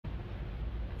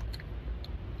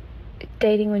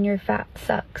Dating when you're fat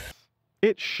sucks.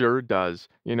 It sure does.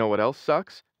 You know what else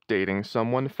sucks? Dating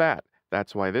someone fat.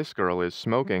 That's why this girl is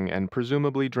smoking and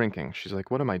presumably drinking. She's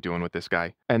like, what am I doing with this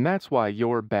guy? And that's why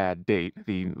your bad date,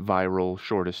 the viral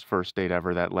shortest first date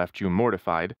ever that left you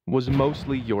mortified, was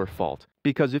mostly your fault.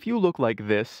 Because if you look like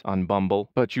this on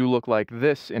Bumble, but you look like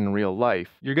this in real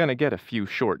life, you're gonna get a few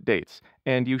short dates,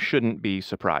 and you shouldn't be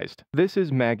surprised. This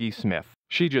is Maggie Smith.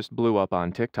 She just blew up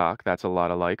on TikTok, that's a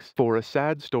lot of likes, for a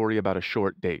sad story about a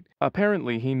short date.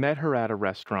 Apparently, he met her at a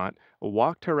restaurant,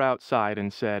 walked her outside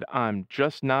and said, "I'm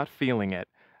just not feeling it."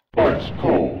 Ice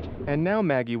cold. And now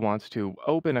Maggie wants to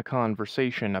open a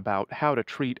conversation about how to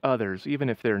treat others even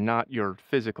if they're not your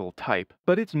physical type.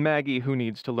 But it's Maggie who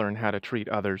needs to learn how to treat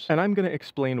others. And I'm going to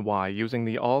explain why using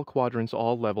the All Quadrants,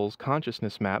 All Levels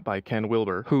consciousness map by Ken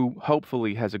Wilber, who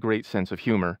hopefully has a great sense of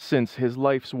humor, since his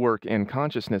life's work in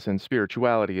consciousness and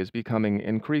spirituality is becoming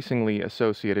increasingly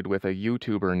associated with a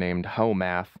YouTuber named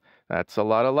Homath. That's a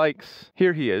lot of likes.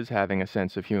 Here he is having a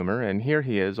sense of humor, and here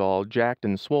he is all jacked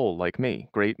and swole like me.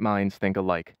 Great minds think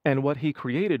alike. And what he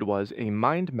created was a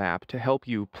mind map to help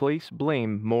you place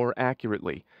blame more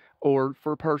accurately, or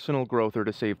for personal growth or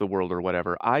to save the world or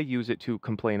whatever. I use it to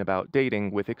complain about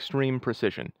dating with extreme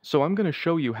precision. So I'm going to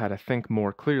show you how to think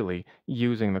more clearly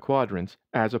using the quadrants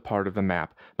as a part of the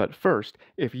map. But first,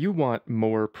 if you want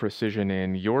more precision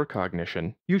in your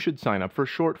cognition, you should sign up for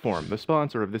Shortform, the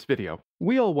sponsor of this video.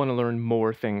 We all want to learn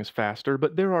more things faster,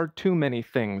 but there are too many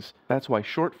things. That's why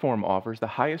Shortform offers the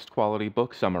highest quality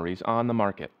book summaries on the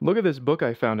market. Look at this book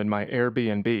I found in my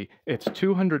Airbnb. It's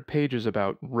 200 pages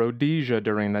about Rhodesia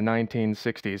during the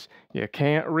 1960s. You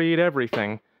can't read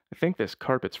everything. I think this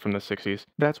carpet's from the 60s.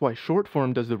 That's why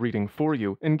Shortform does the reading for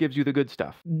you and gives you the good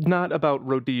stuff. Not about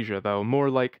Rhodesia, though, more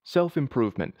like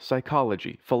self-improvement,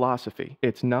 psychology, philosophy.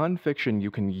 It's non-fiction you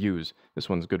can use. This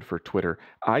one's good for Twitter.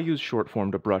 I use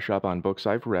Shortform to brush up on books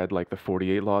I've read, like The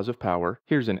 48 Laws of Power.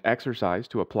 Here's an exercise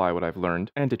to apply what I've learned,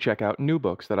 and to check out new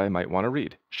books that I might want to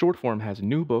read. Shortform has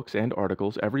new books and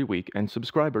articles every week, and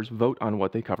subscribers vote on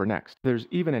what they cover next. There's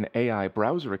even an AI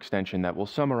browser extension that will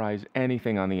summarize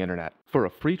anything on the internet. For a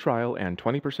free trial and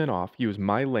 20% off, use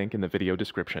my link in the video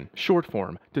description.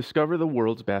 Shortform. Discover the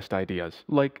world's best ideas,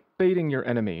 like baiting your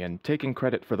enemy and taking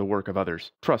credit for the work of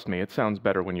others. Trust me, it sounds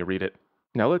better when you read it.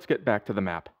 Now let's get back to the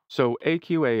map. So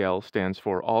AQAL stands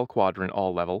for All Quadrant,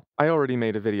 All Level. I already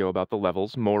made a video about the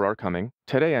levels, more are coming.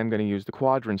 Today I'm going to use the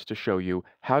quadrants to show you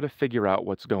how to figure out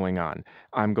what's going on.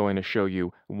 I'm going to show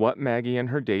you what Maggie and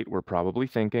her date were probably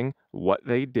thinking, what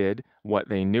they did, what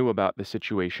they knew about the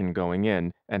situation going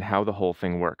in, and how the whole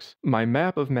thing works. My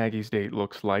map of Maggie's date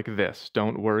looks like this.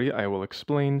 Don't worry, I will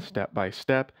explain step by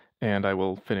step, and I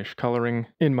will finish coloring.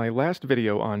 In my last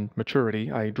video on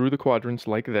maturity, I drew the quadrants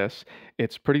like this.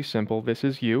 It's pretty simple. This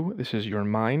is you, this is your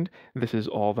mind, this is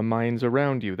all the minds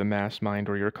around you, the mass mind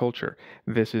or your culture.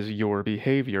 This is your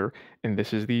behavior, and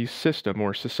this is the system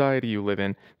or society you live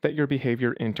in that your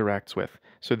behavior interacts with.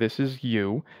 So this is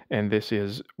you, and this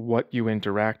is what you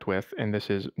interact with, and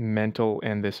this is mental,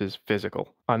 and this is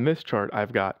physical. On this chart,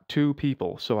 I've got two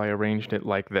people, so I arranged it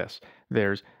like this.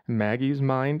 There's Maggie's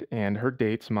mind and her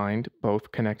date's mind,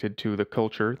 both connected to the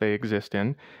culture they exist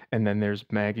in, and then there's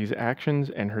Maggie's actions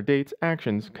and her date's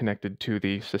actions connected to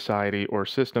the society or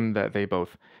system that they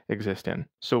both exist in.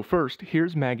 So first,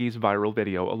 here's Maggie's viral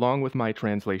video along with my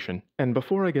translation. And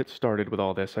before I get started with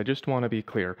all this, I just want to be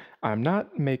clear. I'm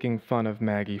not making fun of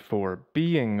Maggie for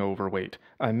being overweight.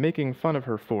 I'm making fun of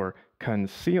her for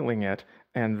concealing it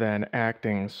and then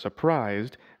acting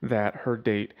surprised that her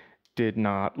date did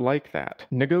not like that.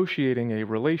 Negotiating a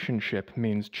relationship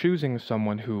means choosing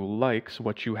someone who likes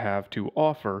what you have to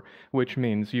offer, which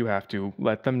means you have to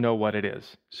let them know what it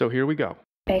is. So here we go.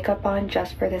 Makeup on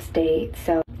just for this date,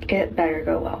 so it better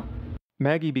go well.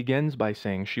 Maggie begins by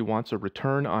saying she wants a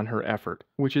return on her effort,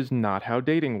 which is not how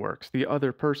dating works. The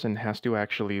other person has to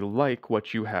actually like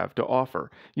what you have to offer.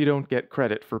 You don't get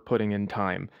credit for putting in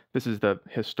time. This is the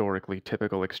historically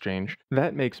typical exchange.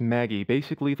 That makes Maggie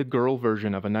basically the girl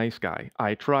version of a nice guy.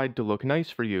 I tried to look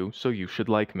nice for you, so you should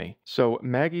like me. So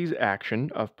Maggie's action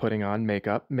of putting on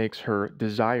makeup makes her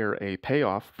desire a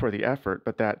payoff for the effort,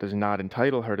 but that does not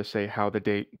entitle her to say how the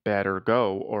date better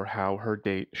go or how her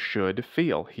date should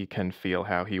feel. He can feel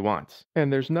how he wants.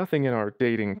 And there's nothing in our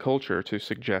dating culture to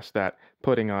suggest that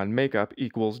putting on makeup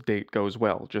equals date goes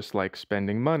well, just like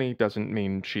spending money doesn't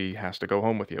mean she has to go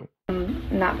home with you.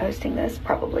 I'm not posting this,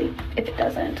 probably, if it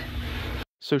doesn't.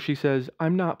 So she says,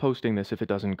 I'm not posting this if it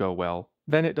doesn't go well.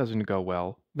 Then it doesn't go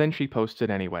well. Then she posts it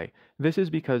anyway. This is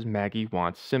because Maggie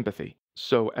wants sympathy.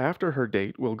 So after her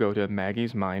date, we'll go to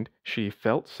Maggie's mind. She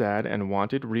felt sad and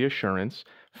wanted reassurance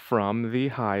from the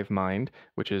hive mind,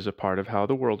 which is a part of how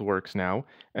the world works now.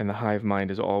 And the hive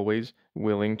mind is always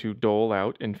willing to dole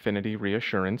out infinity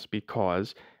reassurance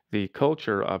because the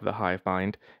culture of the hive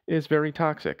mind is very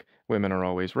toxic. Women are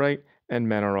always right and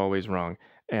men are always wrong.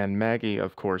 And Maggie,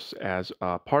 of course, as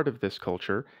a part of this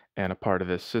culture and a part of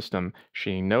this system,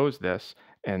 she knows this,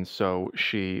 and so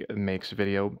she makes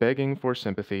video begging for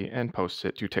sympathy and posts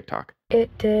it to TikTok.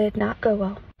 It did not go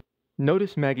well.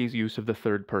 Notice Maggie's use of the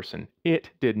third person. It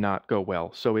did not go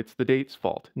well, so it's the date's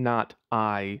fault, not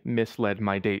I misled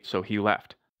my date so he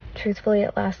left. Truthfully,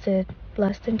 it lasted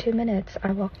less than 2 minutes.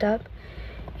 I walked up,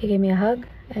 he gave me a hug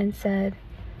and said,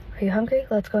 "Are you hungry?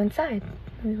 Let's go inside."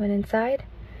 We went inside.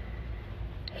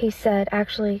 He said,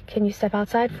 "Actually, can you step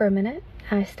outside for a minute?"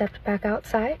 I stepped back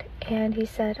outside and he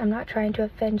said, "I'm not trying to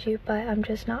offend you, but I'm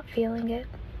just not feeling it."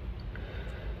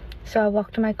 So I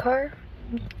walked to my car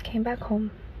and came back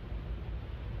home.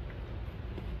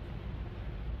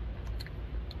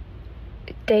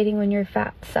 Dating when you're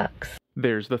fat sucks.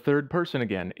 There's the third person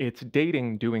again. It's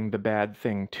dating doing the bad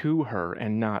thing to her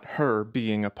and not her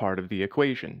being a part of the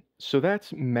equation. So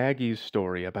that's Maggie's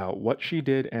story about what she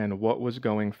did and what was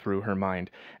going through her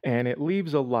mind. And it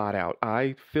leaves a lot out.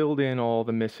 I filled in all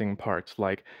the missing parts,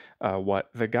 like what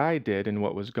the guy did and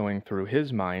what was going through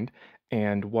his mind,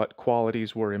 and what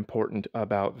qualities were important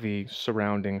about the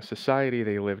surrounding society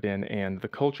they lived in and the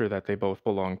culture that they both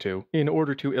belonged to, in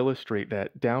order to illustrate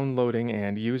that downloading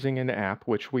and using an app,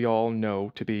 which we all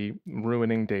know to be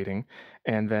ruining dating,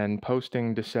 and then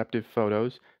posting deceptive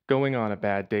photos, going on a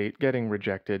bad date, getting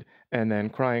rejected, and then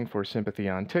crying for sympathy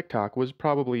on TikTok was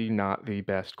probably not the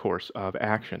best course of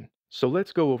action. So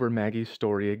let's go over Maggie's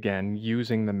story again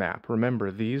using the map. Remember,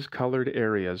 these colored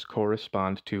areas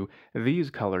correspond to these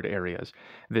colored areas.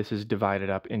 This is divided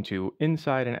up into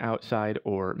inside and outside,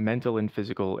 or mental and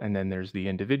physical, and then there's the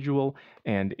individual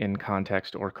and in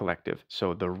context or collective.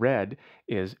 So the red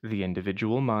is the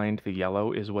individual mind, the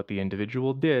yellow is what the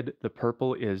individual did, the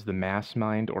purple is the mass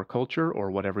mind or culture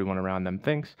or what everyone around them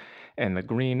thinks, and the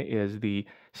green is the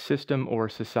system or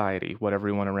society, what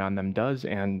everyone around them does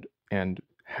and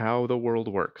how the world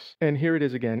works. And here it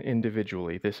is again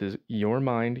individually. This is your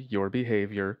mind, your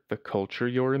behavior, the culture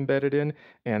you're embedded in,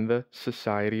 and the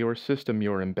society or system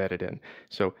you're embedded in.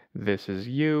 So this is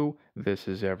you, this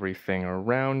is everything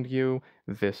around you,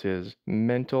 this is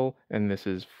mental, and this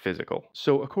is physical.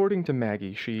 So according to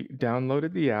Maggie, she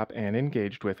downloaded the app and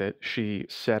engaged with it. She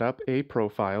set up a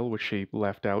profile, which she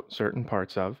left out certain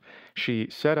parts of. She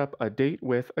set up a date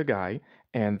with a guy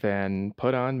and then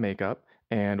put on makeup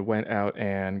and went out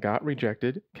and got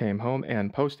rejected, came home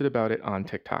and posted about it on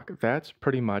TikTok. That's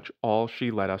pretty much all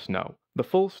she let us know. The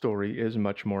full story is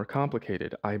much more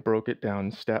complicated. I broke it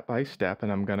down step by step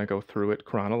and I'm going to go through it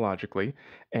chronologically,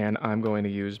 and I'm going to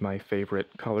use my favorite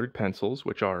colored pencils,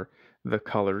 which are the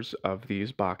colors of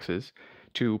these boxes,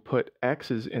 to put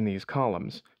X's in these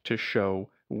columns to show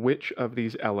which of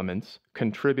these elements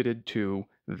contributed to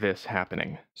this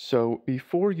happening. So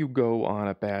before you go on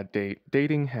a bad date,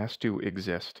 dating has to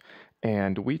exist.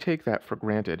 And we take that for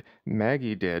granted.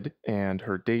 Maggie did, and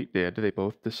her date did. They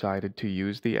both decided to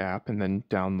use the app and then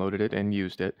downloaded it and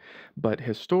used it. But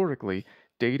historically,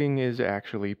 dating is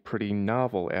actually pretty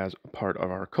novel as a part of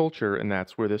our culture, and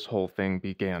that's where this whole thing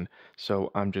began.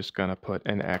 So I'm just gonna put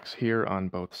an X here on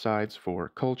both sides for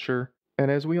culture. And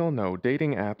as we all know,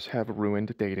 dating apps have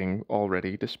ruined dating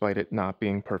already, despite it not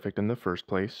being perfect in the first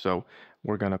place, so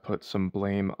we're going to put some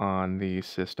blame on the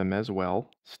system as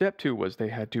well. Step 2 was they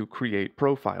had to create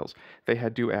profiles. They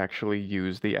had to actually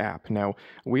use the app. Now,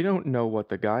 we don't know what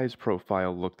the guy's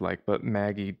profile looked like, but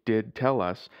Maggie did tell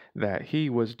us that he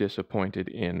was disappointed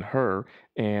in her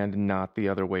and not the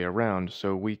other way around,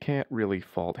 so we can't really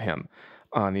fault him.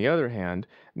 On the other hand,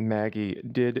 Maggie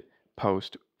did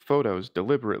post photos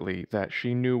deliberately that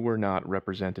she knew were not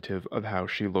representative of how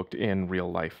she looked in real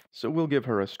life. So we'll give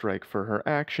her a strike for her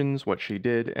actions, what she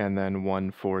did, and then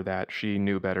one for that she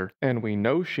knew better. And we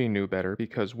know she knew better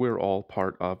because we're all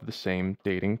part of the same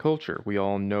dating culture. We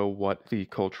all know what the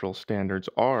cultural standards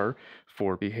are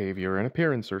for behavior and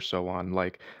appearance or so on,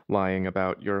 like lying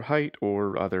about your height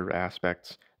or other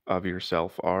aspects of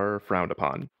yourself are frowned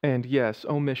upon. And yes,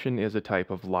 omission is a type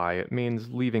of lie. It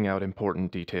means leaving out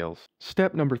important details.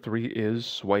 Step number 3 is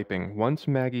swiping. Once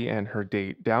Maggie and her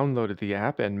date downloaded the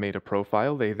app and made a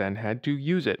profile, they then had to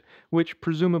use it, which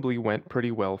presumably went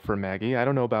pretty well for Maggie. I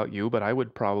don't know about you, but I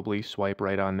would probably swipe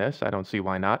right on this. I don't see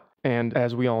why not. And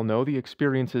as we all know, the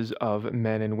experiences of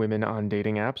men and women on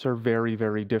dating apps are very,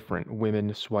 very different.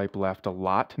 Women swipe left a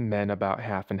lot, men about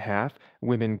half and half.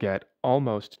 Women get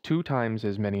almost 2 times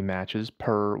as many matches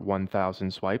per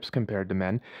 1,000 swipes compared to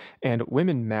men. And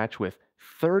women match with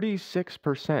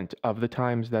 36% of the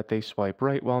times that they swipe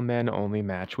right, while men only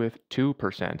match with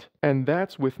 2%. And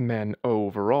that's with men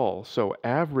overall, so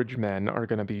average men are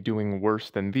going to be doing worse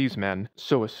than these men.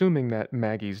 So assuming that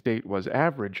Maggie's date was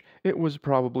average, it was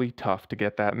probably tough to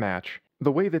get that match.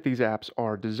 The way that these apps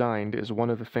are designed is one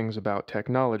of the things about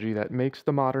technology that makes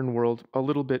the modern world a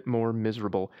little bit more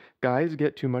miserable. Guys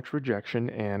get too much rejection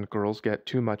and girls get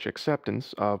too much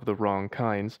acceptance of the wrong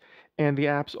kinds, and the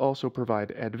apps also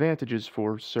provide advantages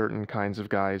for certain kinds of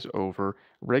guys over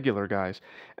regular guys.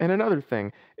 And another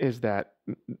thing is that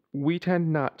we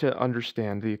tend not to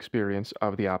understand the experience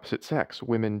of the opposite sex.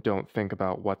 Women don't think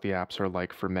about what the apps are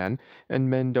like for men, and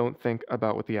men don't think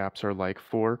about what the apps are like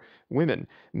for women.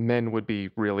 Men would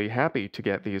be really happy to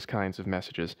get these kinds of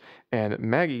messages, and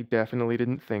Maggie definitely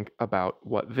didn't think about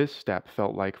what this step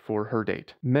felt like for her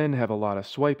date. Men have a lot of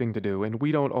swiping to do, and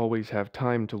we don't always have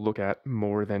time to look at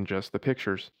more than just the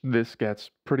pictures. This gets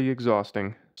pretty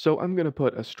exhausting. So I'm going to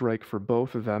put a strike for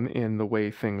both of them in the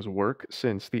way things work,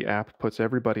 since the app puts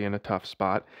everybody in a tough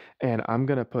spot, and I'm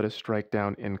going to put a strike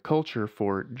down in culture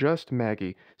for just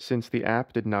Maggie, since the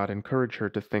app did not encourage her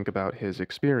to think about his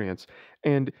experience.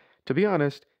 And to be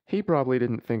honest, he probably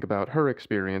didn't think about her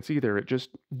experience either, it just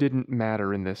didn't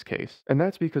matter in this case. And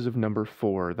that's because of number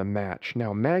 4, the match.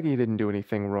 Now, Maggie didn't do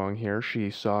anything wrong here. She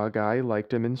saw a guy,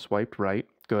 liked him, and swiped right.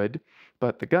 Good.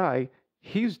 But the guy,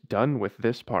 he's done with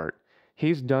this part.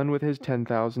 He's done with his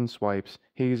 10,000 swipes.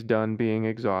 He's done being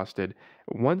exhausted.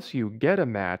 Once you get a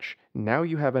match, now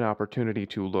you have an opportunity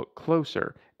to look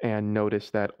closer and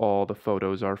notice that all the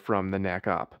photos are from the neck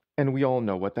up. And we all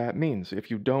know what that means.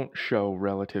 If you don't show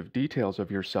relative details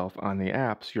of yourself on the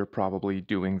apps, you're probably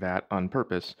doing that on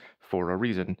purpose for a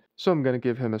reason. So I'm going to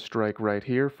give him a strike right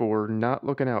here for not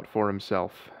looking out for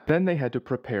himself. Then they had to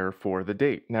prepare for the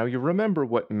date. Now you remember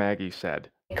what Maggie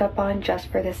said. Makeup on just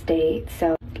for this date,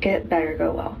 so it better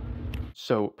go well.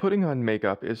 So, putting on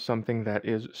makeup is something that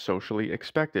is socially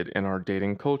expected in our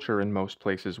dating culture in most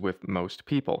places with most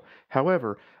people.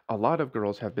 However, a lot of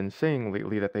girls have been saying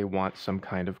lately that they want some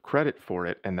kind of credit for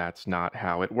it, and that's not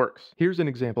how it works. Here's an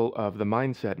example of the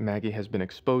mindset Maggie has been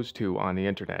exposed to on the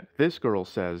internet. This girl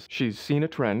says she's seen a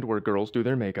trend where girls do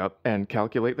their makeup and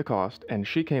calculate the cost, and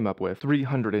she came up with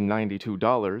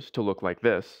 $392 to look like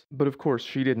this. But of course,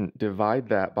 she didn't divide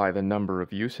that by the number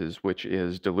of uses, which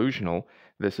is delusional.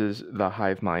 This is the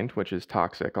hive mind, which is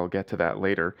toxic. I'll get to that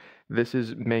later. This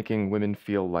is making women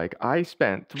feel like I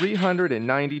spent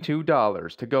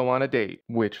 $392 to go on a date,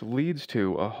 which leads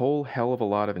to a whole hell of a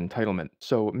lot of entitlement.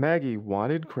 So Maggie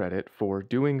wanted credit for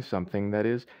doing something that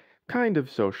is kind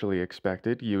of socially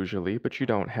expected, usually, but you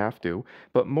don't have to.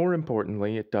 But more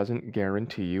importantly, it doesn't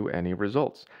guarantee you any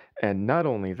results. And not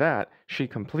only that, she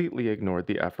completely ignored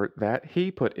the effort that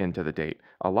he put into the date.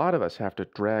 A lot of us have to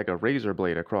drag a razor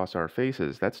blade across our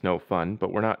faces. That's no fun,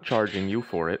 but we're not charging you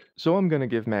for it. So I'm gonna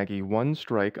give Maggie 1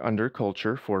 strike under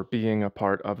culture for being a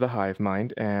part of the hive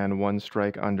mind, and 1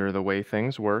 strike under the way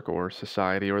things work, or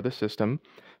society, or the system,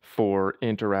 for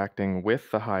interacting with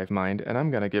the hive mind, and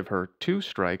I'm going to give her 2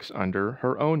 strikes under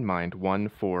her own mind, 1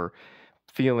 for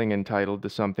feeling entitled to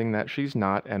something that she's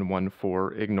not, and 1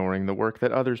 for ignoring the work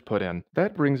that others put in.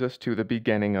 That brings us to the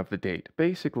beginning of the date.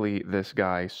 Basically, this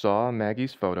guy saw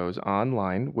Maggie's photos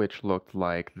online, which looked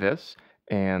like this,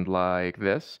 and like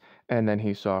this, and then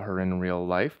he saw her in real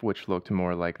life, which looked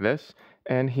more like this,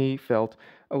 and he felt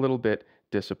a little bit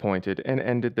disappointed and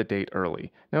ended the date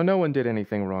early. Now, no one did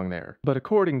anything wrong there. But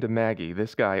according to Maggie,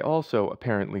 this guy also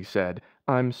apparently said,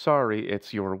 "I'm sorry,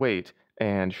 it's your weight,"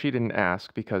 and she didn't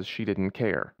ask because she didn't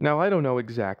care. Now, I don't know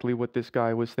exactly what this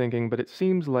guy was thinking, but it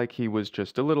seems like he was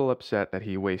just a little upset that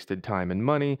he wasted time and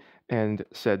money and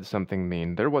said something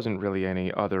mean. There wasn't really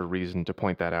any other reason to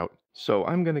point that out. So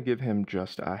I'm going to give him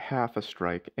just a half a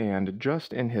strike, and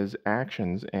just in his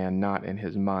actions and not in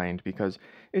his mind, because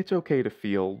it's okay to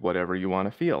feel whatever you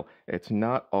want to feel. It's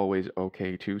not always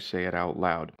okay to say it out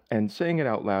loud. And saying it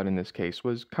out loud in this case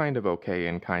was kind of okay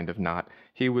and kind of not.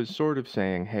 He was sort of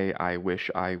saying, hey, I wish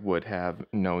I would have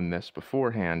known this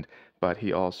beforehand, but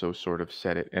he also sort of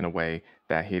said it in a way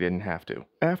that he didn't have to.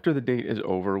 After the date is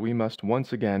over, we must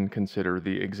once again consider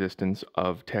the existence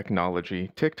of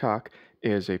technology. TikTok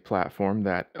is a platform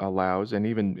that allows and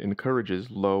even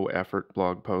encourages low-effort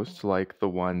blog posts like the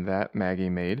one that Maggie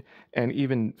made, and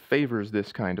even favors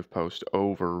this kind of post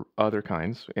over other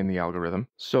kinds in the algorithm.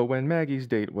 So when Maggie's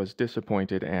date was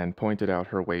disappointed and pointed out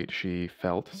her weight, she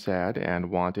felt sad and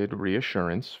wanted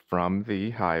reassurance from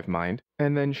the hive mind.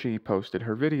 And then she posted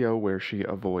her video where she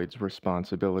avoids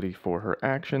responsibility for her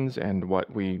actions and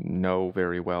what we know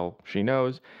very well she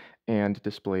knows, and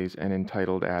displays an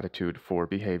entitled attitude for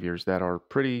behaviors that are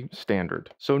pretty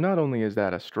standard. So not only is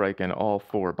that a strike in all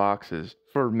four boxes,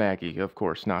 for Maggie, of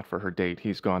course, not for her date,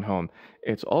 he's gone home,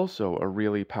 it's also a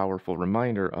really powerful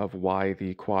reminder of why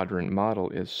the quadrant model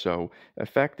is so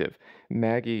effective.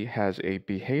 Maggie has a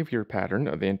behavior pattern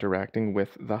of interacting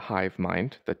with the hive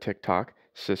mind, the TikTok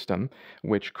system,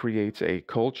 which creates a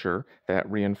culture that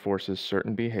reinforces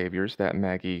certain behaviors that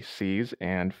Maggie sees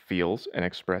and feels and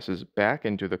expresses back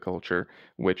into the culture,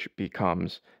 which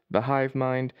becomes the hive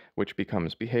mind, which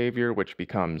becomes behavior, which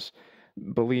becomes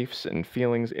beliefs and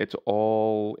feelings. It's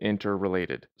all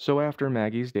interrelated. So after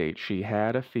Maggie's date, she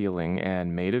had a feeling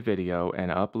and made a video and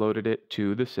uploaded it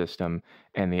to the system,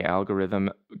 and the algorithm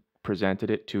presented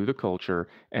it to the culture,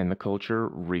 and the culture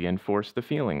reinforced the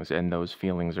feelings, and those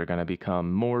feelings are going to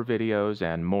become more videos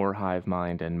and more hive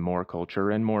mind and more culture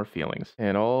and more feelings.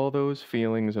 And all those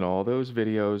feelings and all those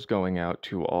videos going out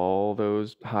to all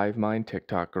those hive mind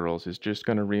TikTok girls is just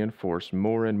going to reinforce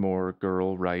more and more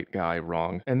girl right, guy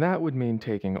wrong. And that would mean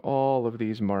taking all of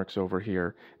these marks over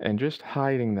here and just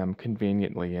hiding them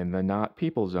conveniently in the not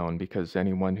people zone, because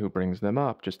anyone who brings them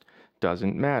up just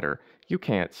doesn't matter. You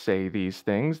can't say these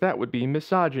things. That would be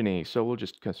misogyny. So we'll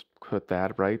just put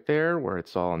that right there where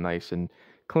it's all nice and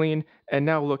clean. And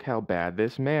now look how bad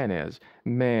this man is.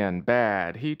 Man,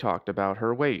 bad. He talked about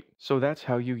her weight. So that's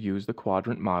how you use the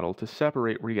quadrant model to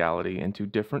separate reality into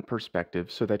different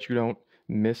perspectives so that you don't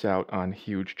miss out on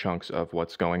huge chunks of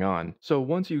what's going on. So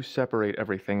once you separate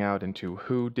everything out into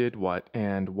who did what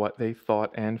and what they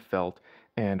thought and felt,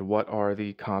 and what are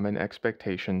the common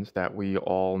expectations that we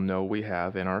all know we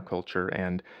have in our culture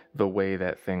and the way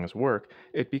that things work,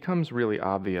 it becomes really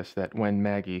obvious that when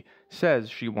Maggie says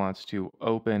she wants to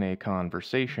open a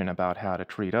conversation about how to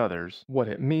treat others, what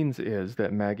it means is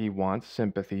that Maggie wants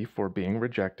sympathy for being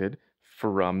rejected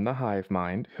from the hive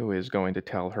mind, who is going to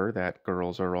tell her that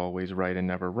girls are always right and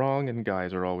never wrong, and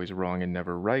guys are always wrong and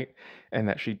never right, and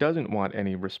that she doesn't want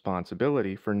any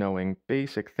responsibility for knowing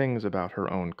basic things about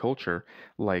her own culture,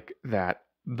 like that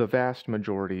the vast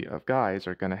majority of guys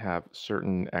are going to have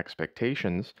certain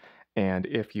expectations, and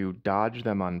if you dodge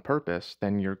them on purpose,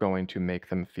 then you're going to make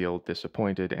them feel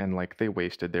disappointed and like they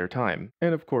wasted their time.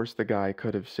 And of course, the guy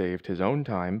could have saved his own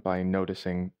time by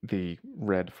noticing the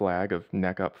red flag of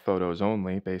neck up photos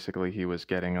only. Basically, he was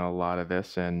getting a lot of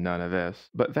this and none of this.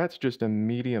 But that's just a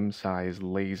medium-sized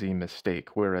lazy mistake,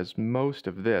 whereas most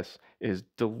of this is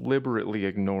deliberately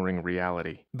ignoring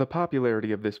reality. The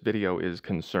popularity of this video is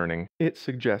concerning. It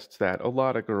suggests that a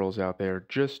lot of girls out there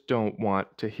just don't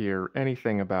want to hear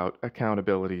anything about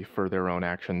accountability for their own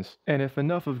actions. And if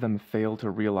enough of them fail to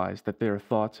realize that their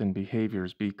thoughts and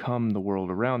behaviors become the world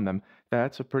around them,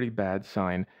 that's a pretty bad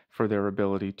sign for their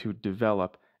ability to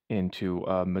develop into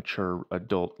a mature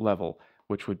adult level,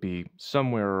 which would be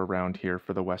somewhere around here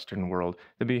for the Western world.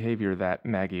 The behavior that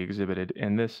Maggie exhibited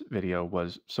in this video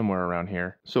was somewhere around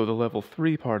here. So the level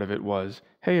 3 part of it was,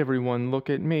 hey everyone,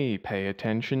 look at me, pay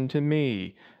attention to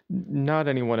me. Not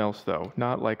anyone else though,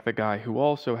 not like the guy who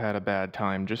also had a bad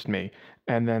time, just me.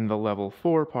 And then the level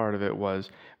 4 part of it was,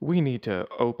 we need to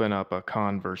open up a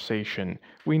conversation.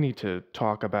 We need to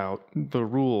talk about the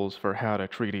rules for how to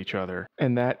treat each other.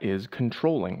 And that is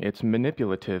controlling. It's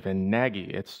manipulative and naggy.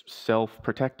 It's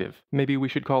self-protective. Maybe we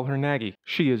should call her Naggy.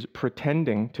 She is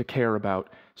pretending to care about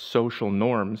social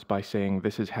norms by saying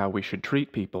this is how we should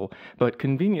treat people, but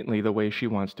conveniently the way she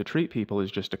wants to treat people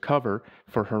is just a cover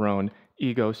for her own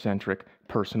egocentric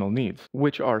personal needs,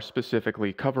 which are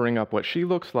specifically covering up what she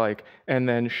looks like and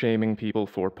then shaming people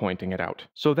for pointing it out.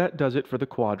 So that does it for the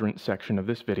quadrant section of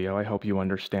this video. I hope you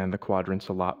understand the quadrants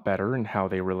a lot better and how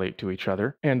they relate to each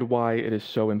other, and why it is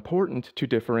so important to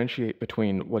differentiate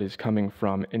between what is coming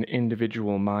from an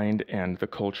individual mind and the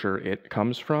culture it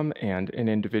comes from, and an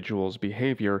individual's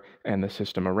behavior and the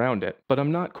system around it. But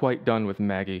I'm not quite done with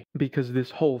Maggie, because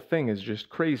this whole thing is just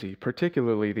crazy,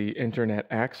 particularly the internet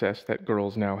access that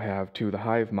girls now have to the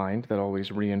hive mind that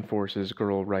always reinforces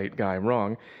girl right, guy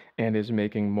wrong, and is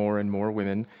making more and more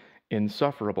women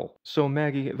insufferable. So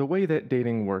Maggie, the way that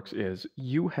dating works is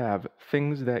you have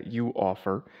things that you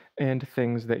offer and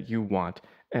things that you want,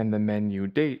 and the men you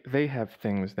date, they have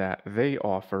things that they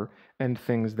offer and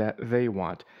things that they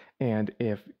want. And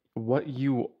if what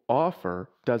you offer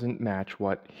doesn't match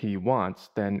what he wants,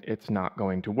 then it's not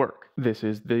going to work. This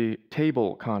is the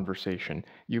table conversation.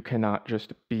 You cannot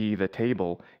just be the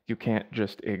table. You can't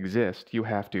just exist. You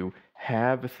have to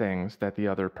have things that the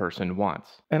other person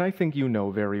wants. And I think you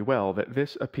know very well that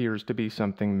this appears to be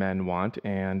something men want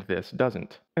and this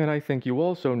doesn't. And I think you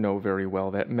also know very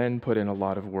well that men put in a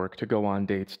lot of work to go on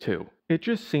dates too. It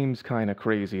just seems kinda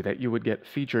crazy that you would get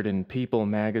featured in People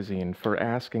magazine for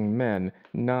asking men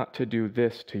not to do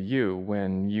this to you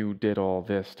when you did all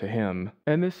this to him.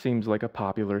 And this seems like a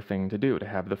popular thing to do, to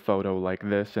have the photo like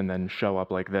this and then show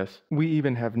up like this. We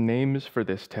even have names for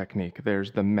this technique.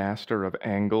 There's the master of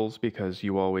angles because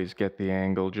you always get the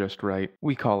angle just right.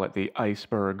 We call it the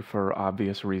iceberg for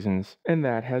obvious reasons. And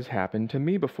that has happened to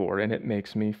me before, and it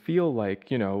makes me feel like,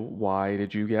 why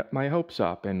did you get my hopes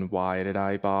up and why did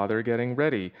I bother getting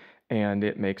ready? And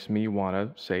it makes me want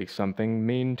to say something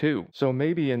mean too. So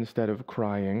maybe instead of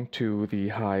crying to the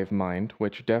hive mind,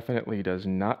 which definitely does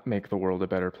not make the world a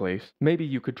better place, maybe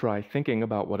you could try thinking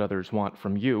about what others want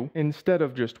from you instead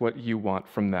of just what you want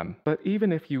from them. But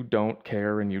even if you don't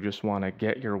care and you just want to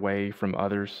get your way from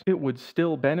others, it would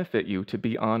still benefit you to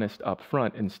be honest up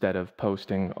front instead of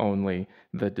posting only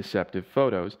the deceptive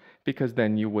photos, because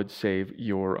then you would save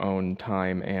your own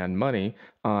time and money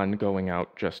on going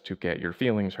out just to get your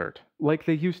feelings hurt. Like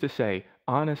they used to say,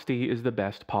 honesty is the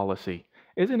best policy.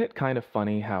 Isn't it kind of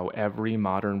funny how every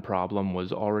modern problem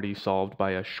was already solved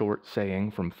by a short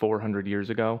saying from 400 years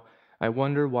ago? I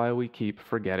wonder why we keep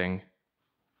forgetting.